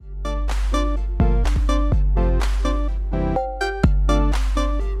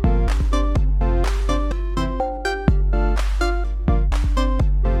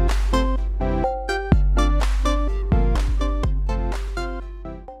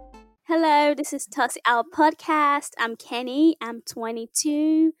Hello, this is Toxic Our Podcast. I'm Kenny. I'm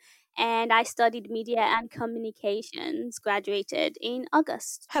 22 and I studied media and communications, graduated in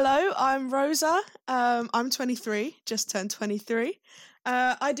August. Hello, I'm Rosa. I'm 23, just turned 23.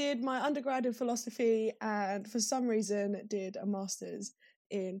 I did my undergrad in philosophy and for some reason did a master's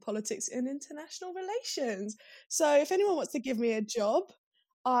in politics and international relations. So if anyone wants to give me a job,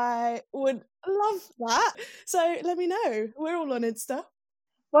 I would love that. So let me know. We're all on Insta.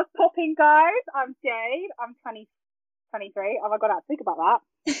 What's popping, guys? I'm Jade. I'm 23. Oh my god, I have to think about that.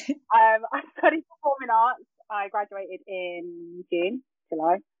 I studied performing arts. I graduated in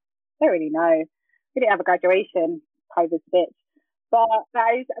July. I don't really know. We didn't have a graduation, COVID's bitch. But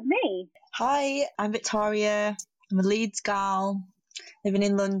that is me. Hi, I'm Victoria. I'm a Leeds gal, living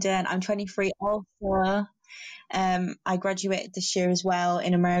in London. I'm 23 also. I graduated this year as well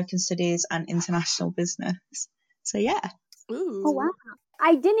in American Studies and International Business. So yeah. Ooh. Oh, wow.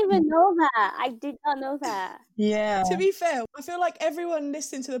 I didn't even know that. I did not know that. Yeah. To be fair, I feel like everyone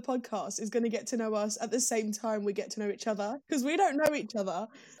listening to the podcast is going to get to know us at the same time we get to know each other because we don't know each other.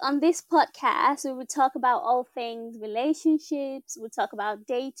 On this podcast, we would talk about all things relationships. We'll talk about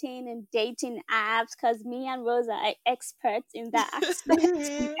dating and dating apps because me and Rosa are experts in that aspect.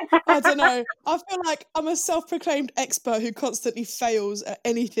 I don't know. I feel like I'm a self-proclaimed expert who constantly fails at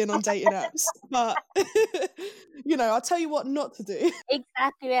anything on dating apps. But, I'll tell you what not to do.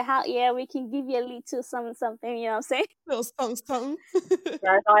 Exactly. How we can give you a little something, you know what I'm saying? Little something.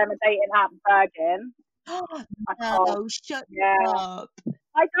 Whereas I am a dating app virgin. No, shut up.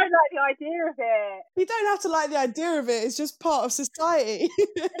 I don't like the idea of it. You don't have to like the idea of it. It's just part of society.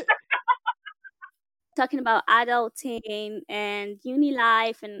 Talking about adulting and uni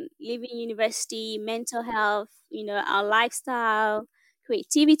life and living university, mental health, our lifestyle,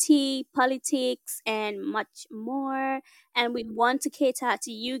 creativity, politics, and much more. And we want to cater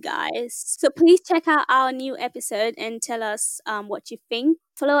to you guys. So please check out our new episode and tell us what you think.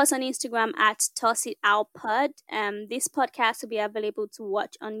 Follow us on Instagram at TossItOutPod. This podcast will be available to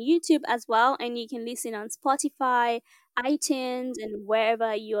watch on YouTube as well. And you can listen on Spotify, iTunes, and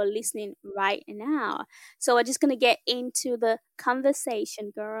wherever you're listening right now. So we're just going to get into the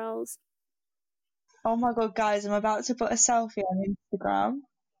conversation, girls. Oh my god, guys, I'm about to put a selfie on Instagram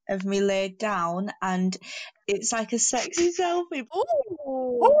of me laid down and it's like a sexy selfie.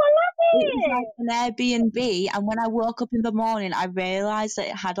 Oh, I love it! It was like an Airbnb, and when I woke up in the morning, I realised that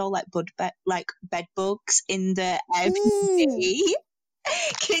it had all bed bugs in the Airbnb.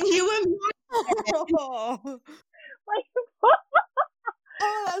 Can you imagine? Oh,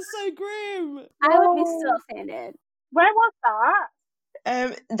 that's so grim. I would be so offended. Where was that?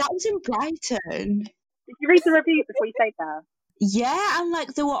 That was in Brighton. Did you read the reviews before you stayed there? Yeah, and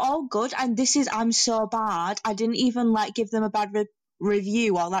they were all good. And I'm so bad. I didn't even give them a bad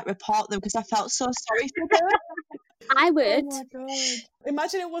review or report them because I felt so sorry for them. I would. Oh my god!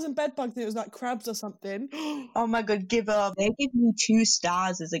 Imagine it wasn't bed bugs; it was like crabs or something. Oh my god, give up! They gave me 2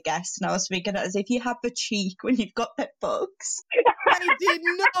 stars as a guest, and I was thinking as if you have the cheek when you've got bed bugs. They did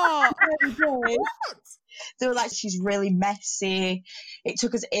not. They were like, she's really messy. It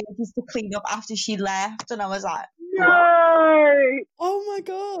took us ages to clean up after she left, and I was like, no. Oh my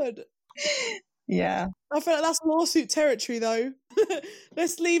god. Yeah. I feel like that's lawsuit territory, though.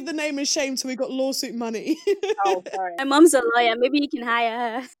 Let's leave the name and shame till we got lawsuit money. Oh, sorry. My mom's a lawyer. Maybe you can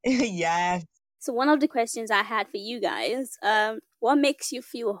hire her. Yeah. So one of the questions I had for you guys, what makes you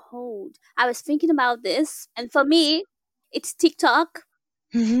feel hold? I was thinking about this, and for me, it's TikTok.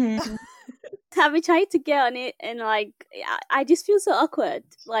 Have you tried to get on it? And I just feel so awkward.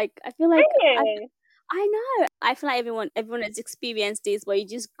 I feel like Really? I know. I feel like everyone has experienced this where you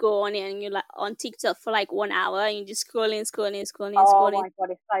just go on it and you're on TikTok for 1 hour and you're just scrolling. Oh my god,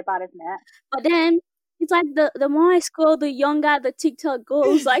 it's so bad, isn't it? But then it's like the more I scroll, the younger the TikTok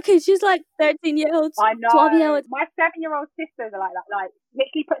goes. It's just 13-year-olds, I know. 12-year-olds. My 7-year-old sisters are like that.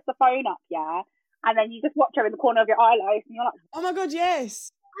 Literally puts the phone up, yeah, and then you just watch her in the corner of your eye, and you're like, Oh my god,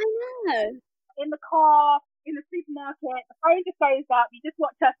 yes. I know. In the car, in the supermarket, the phone just goes up. You just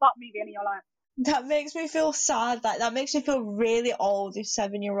watch her start moving, and you're like. That makes me feel sad. That makes me feel really old if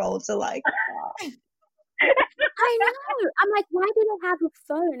 7-year-olds are like that. I know. I'm like, why do they have a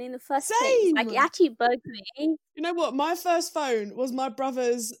phone in the first place? It actually bugs me. You know what? My first phone was my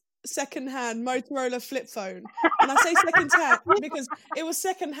brother's second-hand Motorola flip phone. And I say second-hand because it was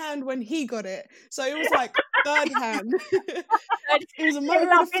second-hand when he got it. So it was third-hand. It was a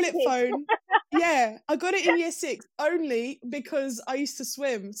Motorola flip phone. Yeah, I got it in year 6 only because I used to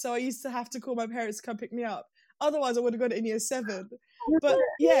swim. So I used to have to call my parents to come pick me up. Otherwise, I would have got it in year 7. But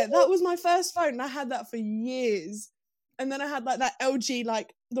yeah, that was my first phone. And I had that for years. and then I had like that LG,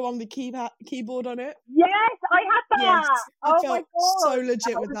 like the one with the keyboard on it. Yes, I had that. Yes, I Oh my felt god, so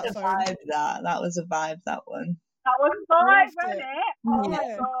legit with That was that a phone. vibe, that was a vibe, that one. that was I fine, loved wasn't it. it? Oh my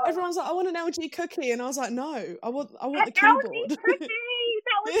Yeah, god. everyone's like, I want an LG cookie, and I was like, no, I want the LG keyboard cookie.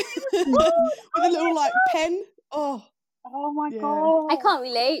 That was cool. with a little like pen. Oh, Oh my yeah. god. I can't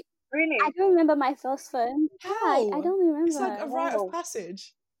relate. Really? I don't remember my first phone. Yeah, I How? don't remember. It's like a rite Oh. of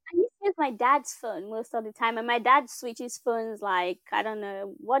passage. I used to use my dad's phone most of the time, and my dad switches phones like, I don't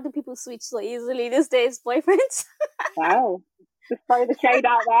know, what do people switch so easily these days? Boyfriends? Wow. Just throw the shade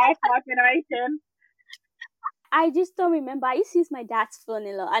out there for our generation. I just don't remember. I used to use my dad's phone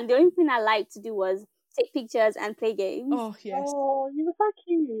a lot, and the only thing I liked to do was take pictures and play games. Oh yes. Oh, you were so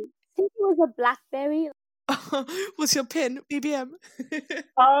cute. I think it was a BlackBerry. What's your pin? BBM.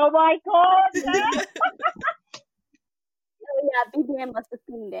 Oh my god, yeah. Oh yeah, BBM was the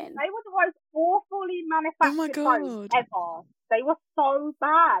thing then. They were the most awfully manufactured my phones God. ever. They were so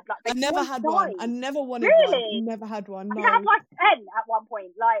bad. Like they I never always had one. died. I never wanted Really? one. Never had one. I No. think I had like 10 at one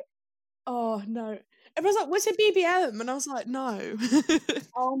point. Like, Oh no. Everyone's like, "What's a BBM?" And I was like, "No."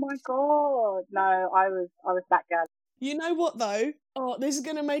 oh my god. No, I was that girl. You know what though? Oh, this is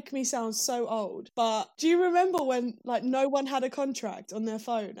gonna make me sound so old. But do you remember when like no one had a contract on their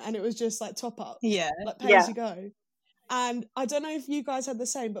phone and it was just like top up, Yeah. like pay Yeah. as you go? And I don't know if you guys had the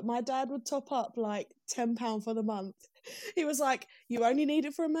same, but my dad would top up like £10 for the month. He was like, "You only need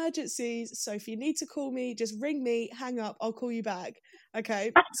it for emergencies, so if you need to call me, just ring me, hang up, I'll call you back."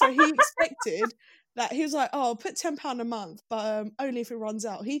 Okay, so he expected that. He was like, "Oh, I'll put £10 a month, but only if it runs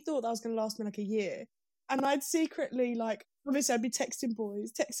out." He thought that was going to last me like a year, and I'd secretly like, obviously, I'd be texting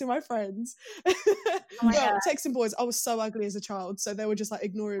boys, texting my friends. my Well, God. texting boys. I was so ugly as a child, so they were just like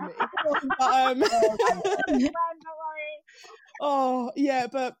ignoring me. But oh yeah,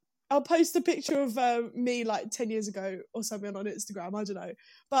 but I'll post a picture of me like 10 years ago or something on Instagram. I don't know,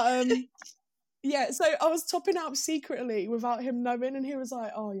 but yeah. So I was topping up secretly without him knowing, and he was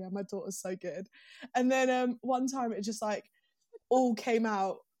like, "Oh yeah, my daughter's so good." And then one time it just like all came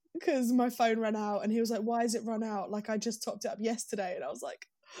out because my phone ran out, and he was like, "Why has it run out? Like I just topped it up yesterday." And I was like,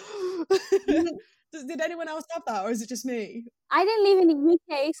 "Did anyone else have that, or is it just me?" I didn't live in the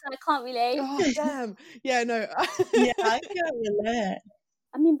UK, so I can't relate. Oh damn! Yeah, no. Yeah, I can't relate.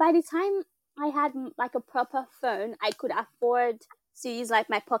 I mean, by the time I had like a proper phone, I could afford to use like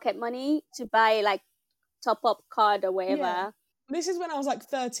my pocket money to buy like top up card or whatever. Yeah. This is when I was like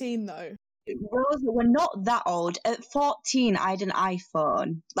 13 though. Rosa, we're not that old. At 14, I had an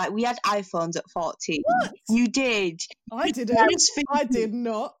iPhone. Like, we had iPhones at 14. What? You did. I didn't. I did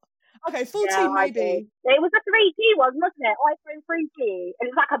not. Okay, 14 Yeah, I did. maybe. It was a 3G one, wasn't it? iPhone 3G. And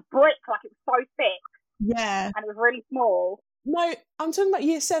it was like a brick, like it was so thick Yeah. and it was really small. No, I'm talking about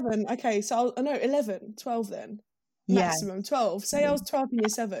year 7. Okay, so I know 11, 12 then. Yeah. Maximum 12. Say I was 12 in year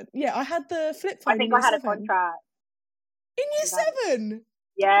 7. Yeah, I had the flip phone I think in I year had a 7. contract. In year 7?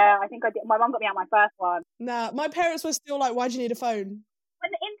 Yeah, I think I did. My mum got me out my first one. Nah, my parents were still like, "Why'd you need a phone?" When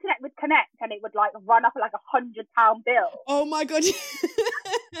the internet would connect and it would like run up like £100 bill. Oh my god.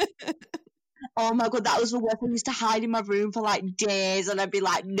 Oh my god, that was the worst. I used to hide in my room for like days and I'd be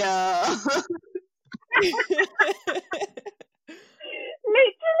like, no.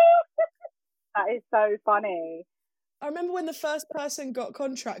 Literally. That is so funny. I remember when the first person got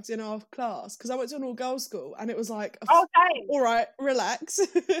contract in our class, because I went to an all-girls school, and it was like, Oh, same. all right, relax.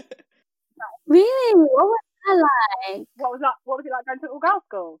 Really? What was that like? What was it like going to all girls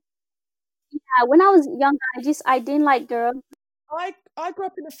school? Yeah, when I was younger, I didn't like girls. I grew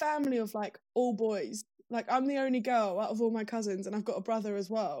up in a family of like all boys. Like I'm the only girl out of all my cousins, and I've got a brother as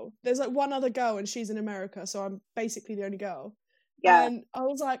well. There's like one other girl, and she's in America, so I'm basically the only girl. Yeah. And I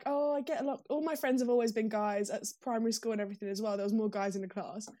was like, oh, I get a lot. All my friends have always been guys at primary school and everything as well. There was more guys in the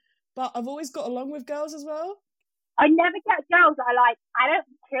class, but I've always got along with girls as well. I never get girls that are like, I don't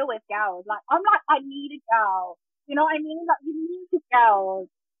chill with girls. Like, I'm like, I need a girl. You know what I mean? Like, you need a girl.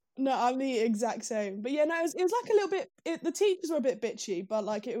 No, I'm the exact same. But yeah, no, it was like a little bit. The teachers were a bit bitchy, but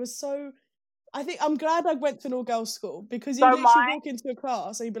like it was so. I think I'm glad I went to an all-girls school because you So literally mine. walk into a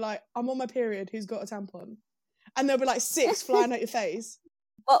class and you'd be like, "I'm on my period. Who's got a tampon?" And there'll be like 6 flying at your face.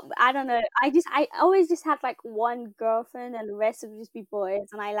 But I don't know. I always just had like one girlfriend, and the rest would just be boys.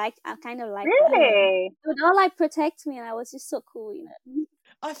 And I kind of like that. Really? They would all like protect me, and I was just so cool, you know.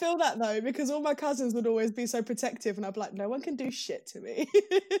 I feel that though because all my cousins would always be so protective, and I'd be like, "No one can do shit to me."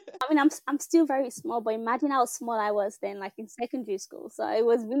 I mean, I'm still very small, but imagine how small I was then, like in secondary school. So it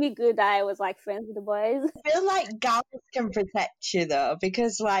was really good that I was like friends with the boys. I feel like girls can protect you though,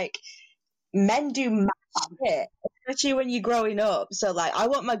 because like men do mad shit, especially when you're growing up. So, like, I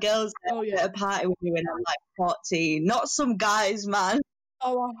want my girls Oh, at yeah. a party with me when I'm like 14, not some guys, man.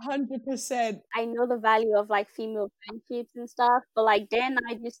 Oh, 100%. I know the value of like female friendships and stuff, but like then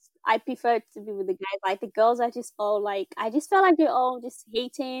I prefer to be with the guys. Like the girls are just all like I just felt like they're all just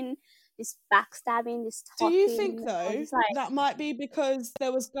hating, just backstabbing, just Do talking. you think I though was just like, that might be because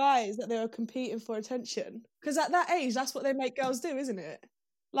there was guys that they were competing for attention? Because at that age, that's what they make girls do, isn't it?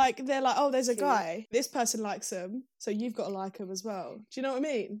 Like they're like, oh, there's a True. guy. This person likes him, so you've got to like him as well. Do you know what I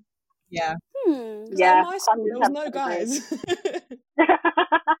mean? Yeah. 'Cause Yeah, at my school, there was 100% no agree. guys.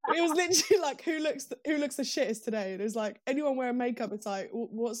 It was literally like, who looks the shittest today? And it was like, anyone wearing makeup, it's like,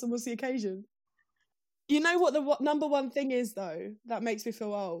 what's the occasion? You know what the number one thing is, though, that makes me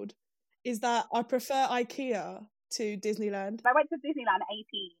feel old? Is that I prefer IKEA to Disneyland. I went to Disneyland at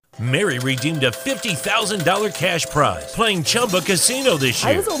 18. Mary redeemed a $50,000 cash prize playing Chumba Casino this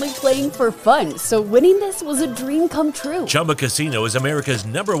year. I was only playing for fun, so winning this was a dream come true. Chumba Casino is America's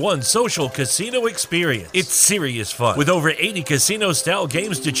 #1 social casino experience. It's serious fun. With over 80 casino-style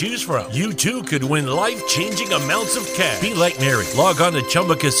games to choose from, you too could win life-changing amounts of cash. Be like Mary. Log on to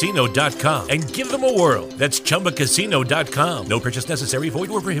ChumbaCasino.com and give them a whirl. That's ChumbaCasino.com. No purchase necessary.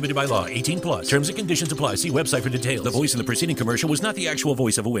 Void or prohibited by law. 18+. Terms and conditions apply. See website for details. The voice in the preceding commercial was not the actual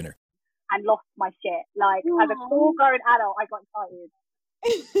voice of a winner. And lost my shit. Like, as a full grown adult, I got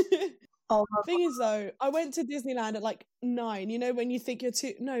excited. Oh, Thing is, though, I went to Disneyland at like 9. You know when you think you're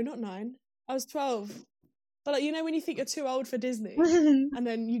too... No, not 9. I was 12. But like, you know when you think you're too old for Disney? And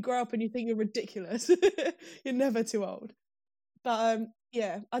then you grow up and you think you're ridiculous. You're never too old. But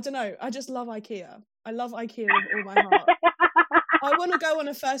yeah, I don't know. I just love IKEA. I love IKEA with all my heart. I want to go on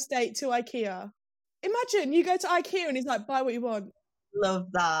a first date to IKEA. Imagine you go to IKEA and he's like, buy what you want. love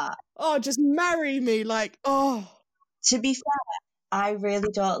that. Oh, just marry me. Like, oh. To be fair, I really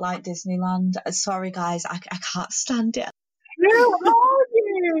don't like Disneyland. Sorry, guys, I can't stand it. Who are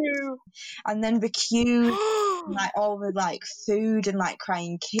you? And then the queue, like all the like food and like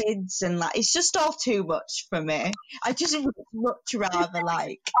crying kids, and like it's just all too much for me. I just would much rather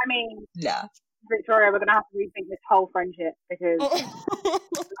like, I mean, yeah. Victoria, we're going to have to rethink this whole friendship because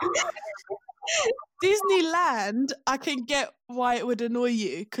Disneyland, I can get why it would annoy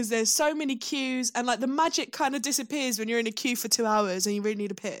you because there's so many queues and like the magic kind of disappears when you're in a queue for 2 hours and you really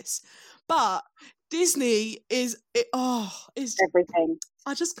need a piss. But Disney is it's everything.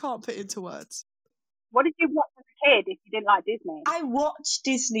 I just can't put it into words. What did you watch as a kid if you didn't like Disney? I watched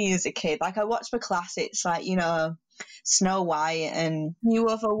Disney as a kid. Like I watched the classics, like Snow White and New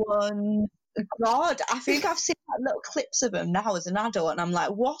Other One. God, I think I've seen like little clips of them now as an adult, and I'm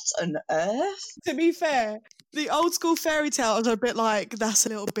like, what on earth? To be fair, the old school fairy tales are a bit like that's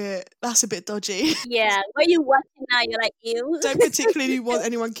a bit dodgy. Yeah, when you watching now, you're like, ew. Don't particularly want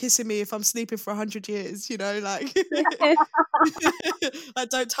anyone kissing me if I'm sleeping for 100 years, like like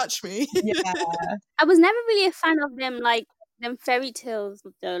don't touch me. Yeah. I was never really a fan of them, like them fairy tales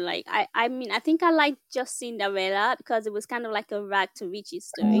though. Like I mean, I think I liked just Cinderella because it was kind of like a rag to riches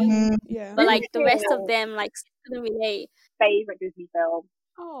story. Mhm. Yeah. But like the rest of them, like couldn't relate. Favorite Disney film.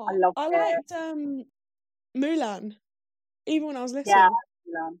 Oh, I loved it. liked Mulan, even when I was little. Yeah.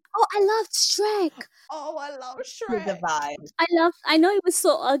 Mulan. Oh, I loved Shrek. Oh, I love With Shrek. the vibe. I know it was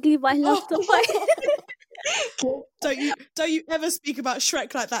so ugly, but I loved the fight. Don't you ever speak about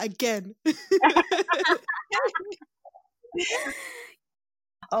Shrek like that again.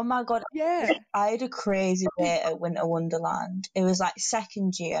 Oh my God. Yeah. I had a crazy day at Winter Wonderland. It was like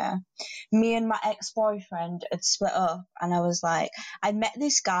second year. Me and my ex-boyfriend had split up, and I was like, I met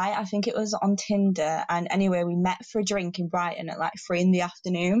this guy, I think it was on Tinder, and anyway, we met for a drink in Brighton at like 3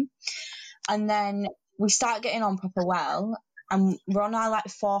 PM. And then we start getting on proper well, and we're on our like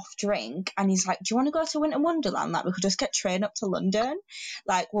 4th drink, and he's like, do you want to go to Winter Wonderland? Like, we could just get train up to London.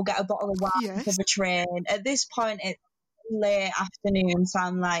 Like, we'll get a bottle of wine Yes. for the train. At this point, it's late afternoon, so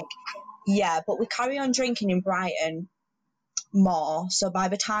I'm like, yeah, but we carry on drinking in Brighton more, so by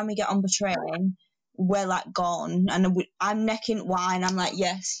the time we get on the train, we're like gone, and I'm necking wine. I'm like,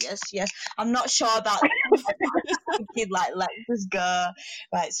 yes. I'm not sure about thinking like, let's just go.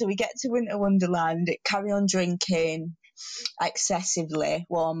 Right, so we get to Winter Wonderland, carry on drinking excessively,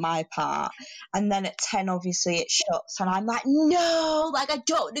 well, on my part, and then at 10 obviously it shuts, and I'm like, no, like I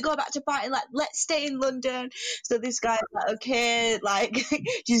don't want to go back to Brighton, like let's stay in London. So this guy's like, okay, like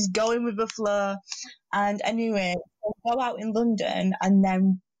just going with the flow. And anyway, we'll go out in London, and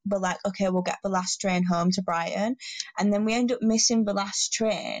then we're like, okay, we'll get the last train home to Brighton, and then we end up missing the last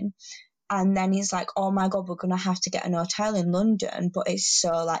train. And then he's like, oh my God, we're going to have to get an hotel in London, but it's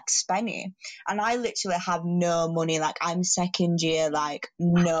so like spenny. And I literally have no money. Like I'm second year, like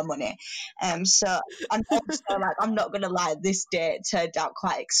no money. So, and also like, I'm not going to lie, this date turned out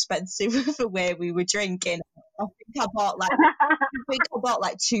quite expensive with the way we were drinking. I think I bought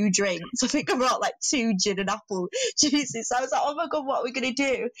like 2 drinks. I think I bought like 2 gin and apple juices. So I was like, oh my God, what are we going to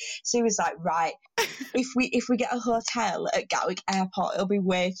do? So he was like, right, if we get a hotel at Gatwick Airport, it'll be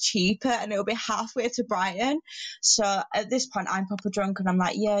way cheaper and it'll be halfway to Brighton. So at this point, I'm proper drunk and I'm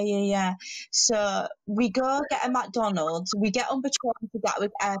like, yeah. So we go get a McDonald's. We get on the train to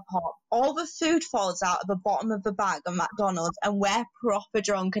Gatwick Airport. All the food falls out of the bottom of the bag of McDonald's and we're proper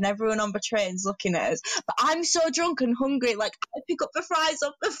drunk and everyone on the train's looking at us. But I'm so drunk and hungry, like I pick up the fries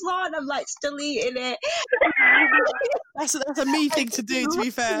off the floor and I'm like still eating it. That's a me thing to do, to be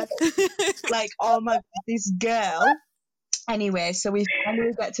fair. Like, oh my God, this girl. Anyway, so we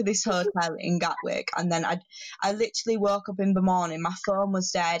finally get to this hotel in Gatwick, and then I literally woke up in the morning, my phone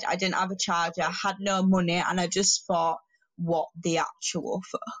was dead, I didn't have a charger, I had no money, and I just thought, what the actual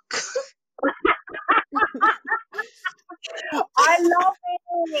fuck? I love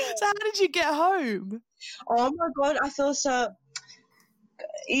it. So how did you get home? Oh my God, I feel so...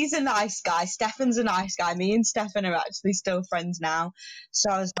 He's a nice guy. Stefan's a nice guy. Me and Stefan are actually still friends now.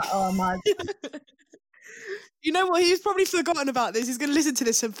 So I was like, oh my God. You know what? He's probably forgotten about this. He's going to listen to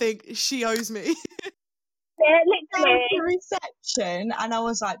this and think, she owes me. Yeah, literally. To reception, and I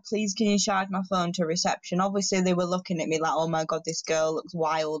was like, please can you charge my phone to reception? Obviously they were looking at me like, oh my God, this girl looks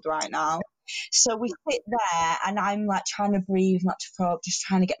wild right now. So we sit there and I'm like trying to breathe, not to throw up, just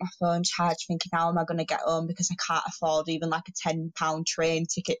trying to get my phone charged, thinking how am I going to get home, because I can't afford even like a £10 train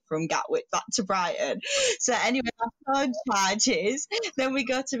ticket from Gatwick back to Brighton. So anyway, my phone charges, then we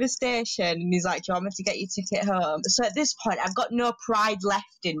go to the station and he's like, do you want me to get your ticket home? So at this point I've got no pride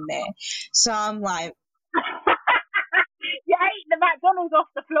left in me, so I'm like, You ate the McDonald's off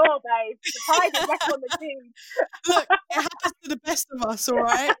the floor, babe. The pie is left on the tube. Look, it happens to the best of us, all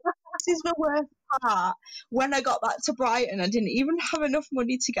right? this is the worst part. When I got back to Brighton, I didn't even have enough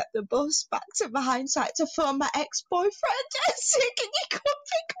money to get the bus back to my hindsight to phone my ex-boyfriend and say, can you come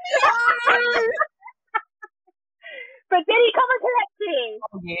pick me up? But did he come and collect you?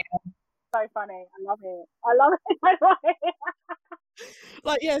 Oh, yeah. So funny. I love it. I love it.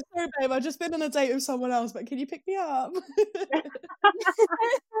 Like, yeah, sorry, babe, I've just been on a date with someone else, but can you pick me up? To be fair,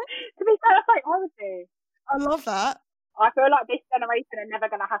 that's like I would do. I love that. I feel like this generation are never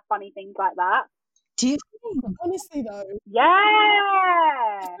going to have funny things like that. Do you? Honestly, though, Yeah.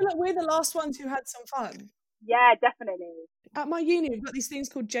 I feel like we're the last ones who had some fun. Yeah, definitely. At my uni, we've got these things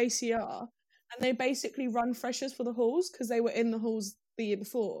called JCR, and they basically run freshers for the halls because they were in the halls the year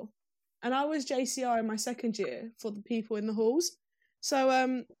before. And I was JCR in my second year for the people in the halls. So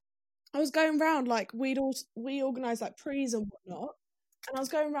I was going round, like, we organised like prees and whatnot, and I was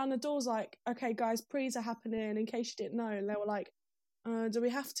going around the doors like, okay guys, prees are happening in case you didn't know, and they were like, do we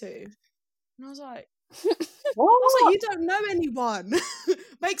have to? And I was like, you don't know anyone.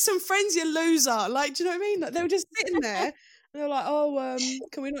 Make some friends, you loser. Like, do you know what I mean? Like, they were just sitting there and they were like, oh,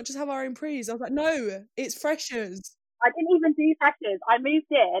 can we not just have our own prees? I was like, no, it's freshers. I didn't even do freshers. I moved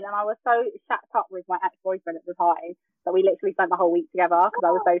in and I was so shacked up with my ex-boyfriend at the time that we literally spent the whole week together because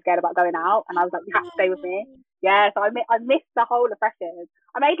I was so scared about going out, and I was like, you have to stay with me. Yeah, so I missed the whole of freshers.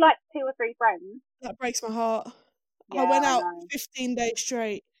 I made like 2 or 3 friends. That breaks my heart. Yeah, I went out I know. 15 days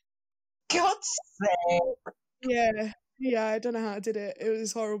straight. God's sake. Yeah, I don't know how I did it. It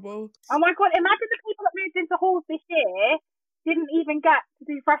was horrible. Oh my God, imagine the people that moved into halls this year didn't even get to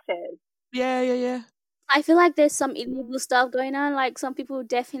do freshers. Yeah. I feel like there's some illegal stuff going on. Like, some people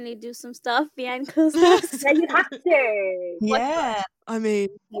definitely do some stuff behind closed doors. Yeah, you'd have to. Yeah. I mean,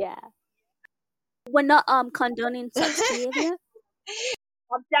 Yeah. We're not condoning such behavior.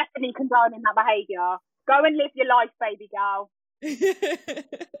 I'm definitely condoning that behaviour. Go and live your life, baby girl.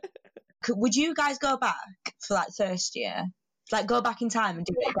 Would you guys go back for that first year? Like, go back in time and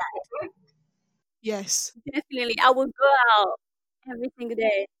do it again? yes. Definitely. I would go out every single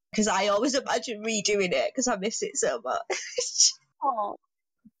day. Because I always imagine redoing it because I miss it so much. Oh.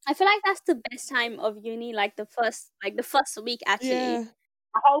 I feel like that's the best time of uni, like the first week actually. Yeah.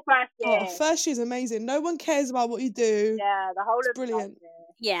 The whole first year. Oh, first year's amazing. No one cares about what you do. Yeah, the whole It's of the brilliant. first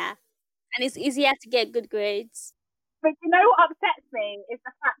year. Yeah. And it's easier to get good grades. But you know what upsets me is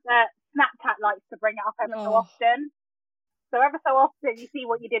the fact that Snapchat likes to bring it up ever so Oh. often. So ever so often you see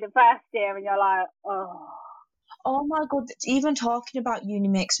what you did in first year and you're like, oh. Oh my God, even talking about uni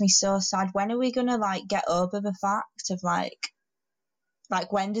makes me so sad. When are we going to, like, get over the fact of, like,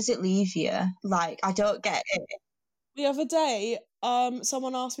 when does it leave you? Like, I don't get it. The other day,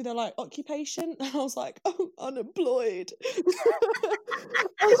 someone asked me their like occupation, and I was like, "Oh, unemployed."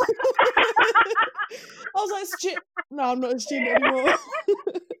 I was like, "No, I'm not a student anymore."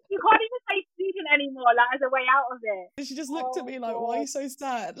 You can't even say student anymore, like as a way out of it. And she just looked at me like, "Why are you so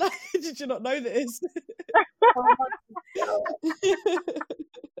sad? Like, did you not know this?"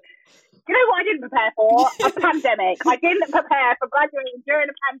 You know what I didn't prepare for? A pandemic. I didn't prepare for graduating during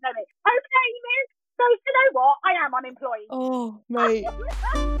a pandemic. Okay, miss. So you know what? I am unemployed. Oh, mate.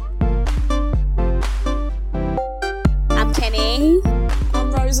 I'm Kenny.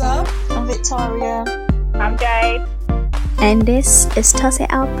 I'm Rosa. I'm Victoria. I'm Jade. And this is Toss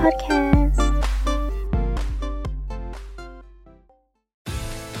It Out Podcast.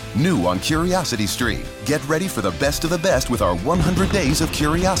 New on Curiosity Stream. Get ready for the best of the best with our 100 Days of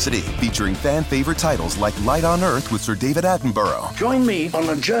Curiosity, featuring fan-favorite titles like Light on Earth with Sir David Attenborough. Join me on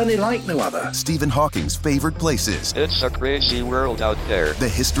a journey like no other. Stephen Hawking's favorite places. It's a crazy world out there. The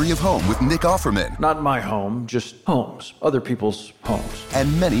History of Home with Nick Offerman. Not my home, just homes. Other people's homes.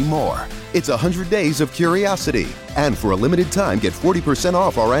 And many more. It's 100 Days of Curiosity. And for a limited time, get 40%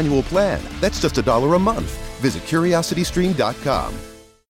 off our annual plan. That's just $1 a month. Visit CuriosityStream.com.